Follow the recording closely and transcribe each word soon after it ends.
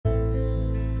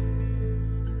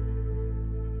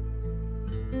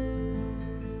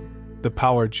The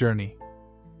power journey.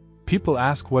 People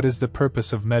ask, what is the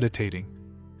purpose of meditating?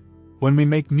 When we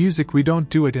make music, we don't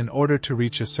do it in order to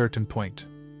reach a certain point.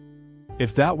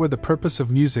 If that were the purpose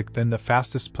of music, then the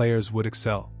fastest players would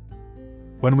excel.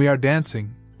 When we are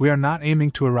dancing, we are not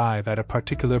aiming to arrive at a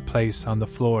particular place on the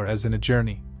floor as in a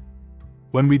journey.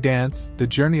 When we dance, the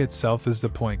journey itself is the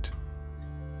point.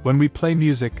 When we play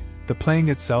music, the playing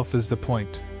itself is the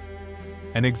point.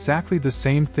 And exactly the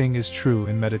same thing is true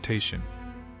in meditation.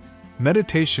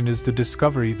 Meditation is the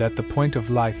discovery that the point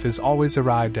of life is always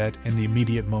arrived at in the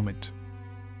immediate moment.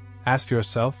 Ask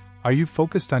yourself, are you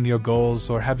focused on your goals,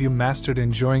 or have you mastered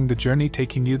enjoying the journey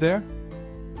taking you there?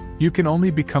 You can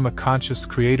only become a conscious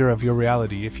creator of your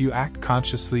reality if you act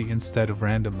consciously instead of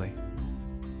randomly.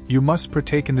 You must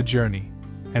partake in the journey,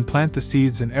 and plant the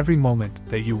seeds in every moment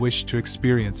that you wish to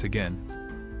experience again.